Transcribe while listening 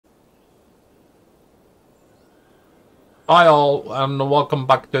Hi all, and welcome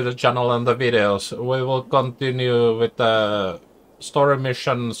back to the channel and the videos. We will continue with the story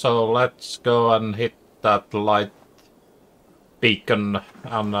mission, so let's go and hit that light beacon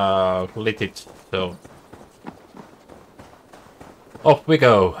and lit it. So off we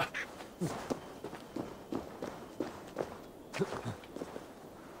go.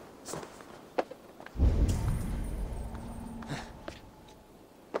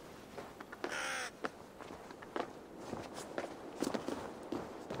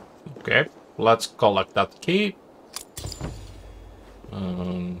 Okay, let's collect that key.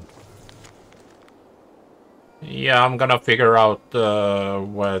 Yeah, I'm gonna figure out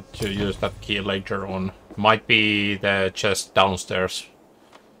where to use that key later on. Might be the chest downstairs.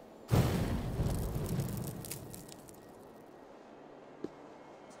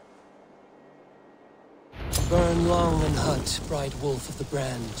 Burn long and hut, bright wolf of the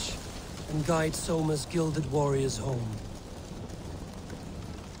branch, and guide Soma's gilded warriors home.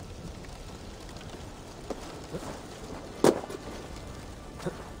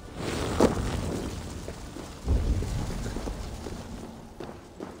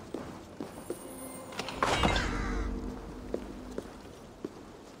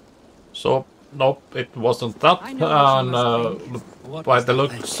 So, nope, it wasn't that. And by the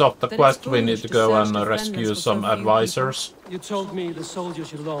looks of the quest, we need to go and rescue some advisors. You told me the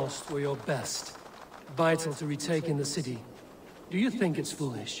soldiers you lost were your best. Vital to retaking the city. Do you think it's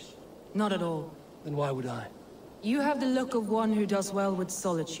foolish? Not at all. Then why would I? You have the look of one who does well with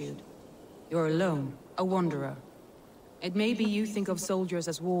solitude. You're alone, a wanderer. It may be you think of soldiers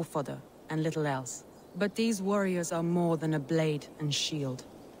as war fodder and little else. But these warriors are more than a blade and shield.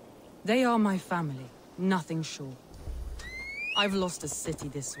 They are my family, nothing short. I've lost a city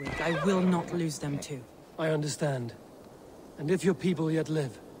this week. I will not lose them too. I understand. And if your people yet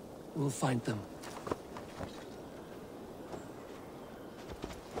live, we'll find them.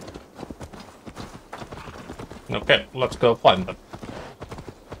 Okay, let's go find them.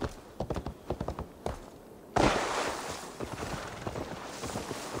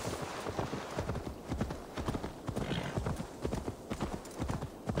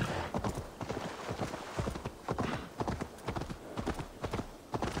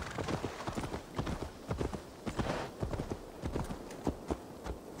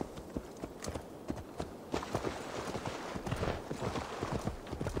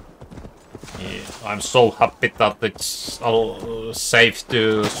 I'm so happy that it's all safe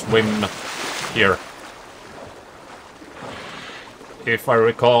to swim here. If I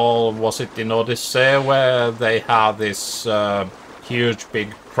recall, was it in Odyssey where they have this huge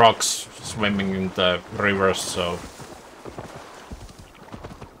big crocs swimming in the rivers, so...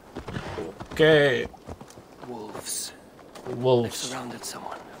 Okay. Wolves. Wolves. They've surrounded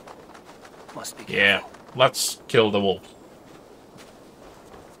someone. Must be careful. Yeah, let's kill the wolf.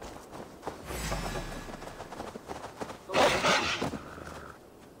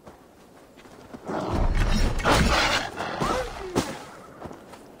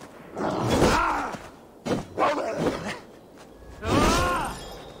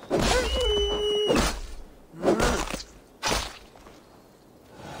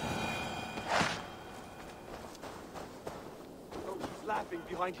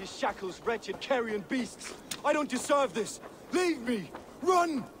 Behind his shackles, wretched carrion beasts! I don't deserve this! Leave me!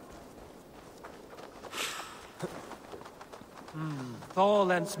 Run! Thor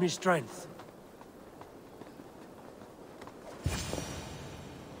lends me strength.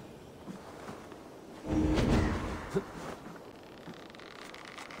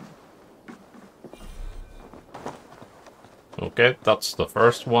 Okay, that's the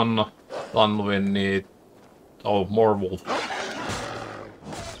first one. Then we need... oh, more wolf.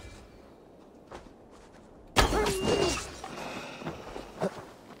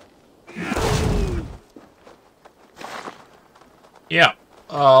 Yeah,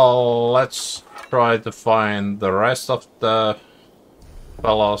 let's try to find the rest of the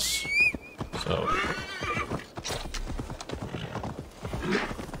fellows. So...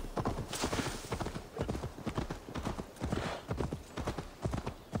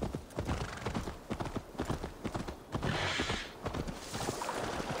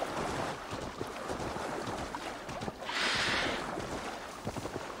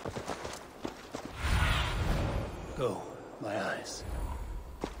 Go, my eyes.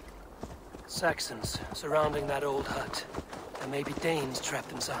 Saxons surrounding that old hut. There may be Danes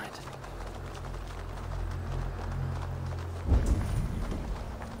trapped inside.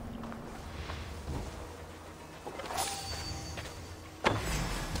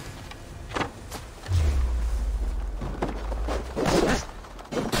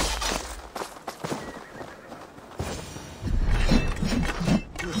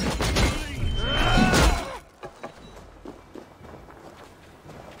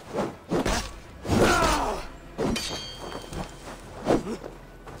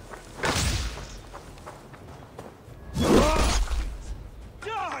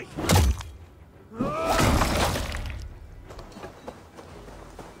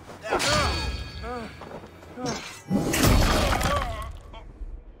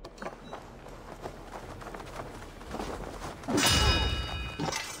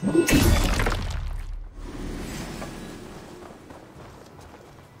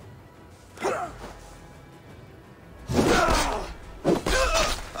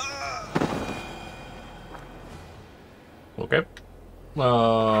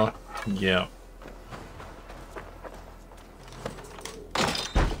 Yeah.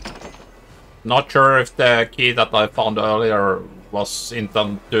 Not sure if the key that I found earlier was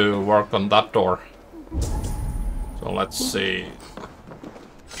intended to work on that door. So let's see.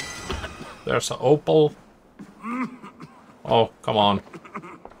 There's an opal. Oh, come on.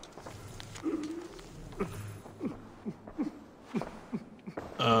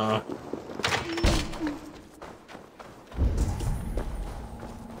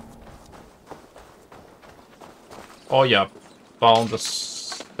 Oh yeah, found the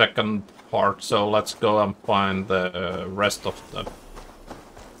second part, so let's go and find the rest of the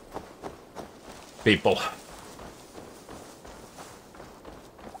people.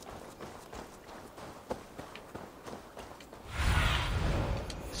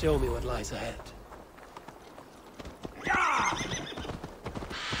 Show me what lies ahead.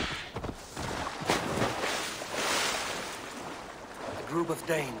 A group of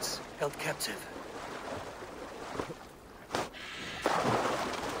Danes held captive.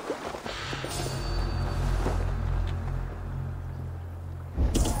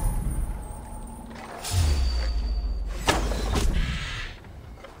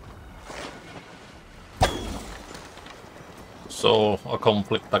 So, a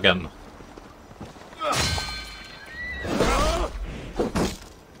conflict again.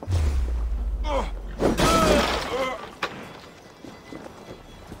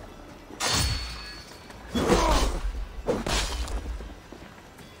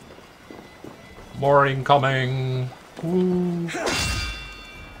 More incoming! Woo.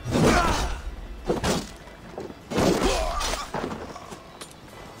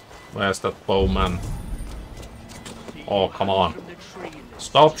 Where's that bowman? Oh, come on.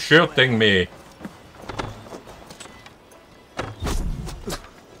 Stop shooting me!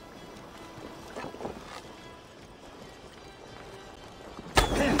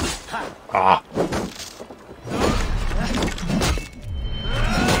 Ah!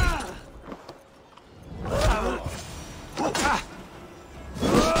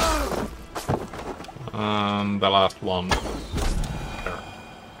 And the last one. There.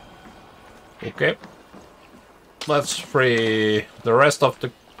 Okay. Let's free the rest of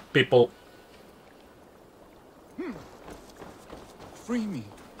the people. Free me.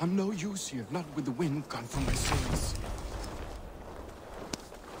 I'm no use here, not with the wind gone from my sails.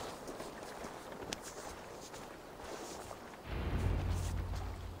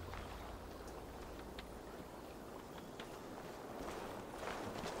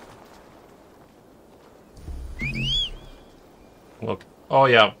 Look. Oh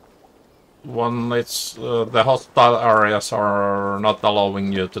yeah. When it's the hostile areas are not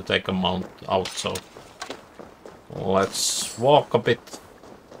allowing you to take a mount out, so let's walk a bit.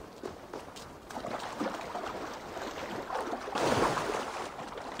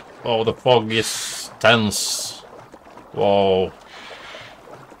 Oh, the fog is tense. Whoa.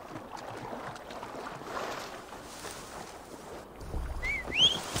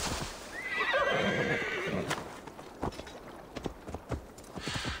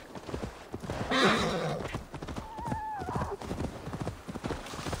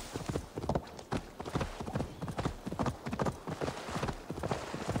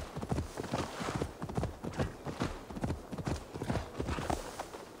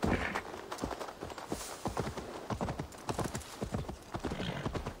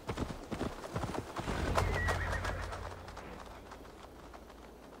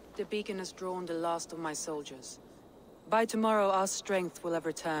 The beacon has drawn the last of my soldiers. By tomorrow, our strength will have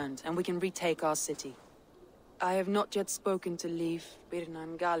returned, and we can retake our city. I have not yet spoken to Leif, Birna,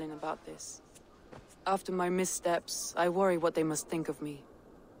 and Galin about this. After my missteps, I worry what they must think of me.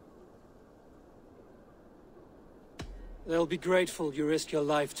 They'll be grateful you risk your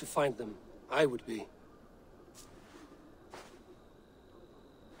life to find them. I would be.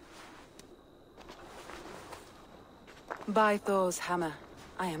 By Thor's hammer,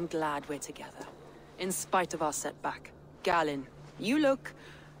 I am glad we're together. In spite of our setback. Galin, you look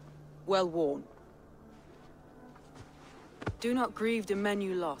well worn. Do not grieve the men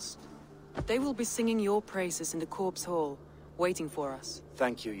you lost. They will be singing your praises in the corpse hall, waiting for us.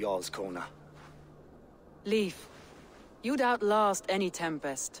 Thank you, Jarl's Kona. Leif, you'd outlast any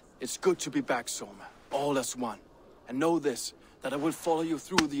tempest. It's good to be back, Soma. All as one. And know this, that I will follow you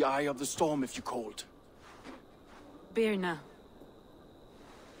through the eye of the storm if you called. Birna.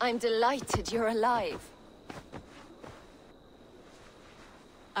 I'm delighted you're alive.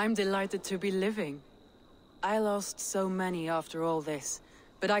 I'm delighted to be living. I lost so many after all this,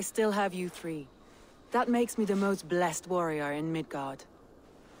 but I still have you three. That makes me the most blessed warrior in Midgard.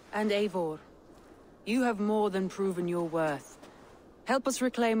 And Eivor, you have more than proven your worth. Help us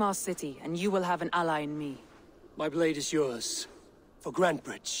reclaim our city, and you will have an ally in me. My blade is yours. For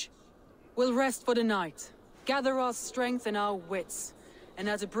Grantbridge. We'll rest for the night, gather our strength and our wits, and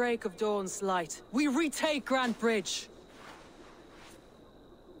at the break of dawn's light, we retake Grantbridge!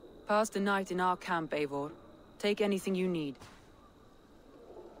 Pass the night in our camp, Eivor. Take anything you need.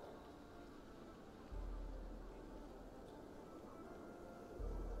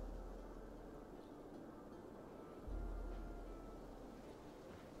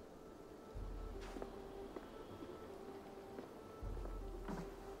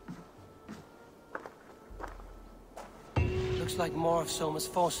 Looks like more of Soma's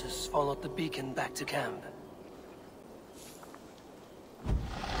forces followed the beacon back to camp.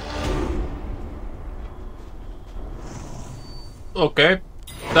 Okay,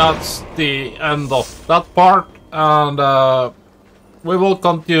 that's the end of that part, and we will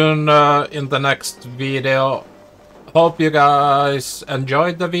continue in the next video. Hope you guys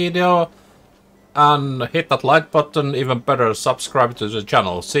enjoyed the video, and hit that like button, even better subscribe to the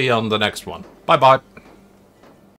channel. See you on the next one. Bye bye.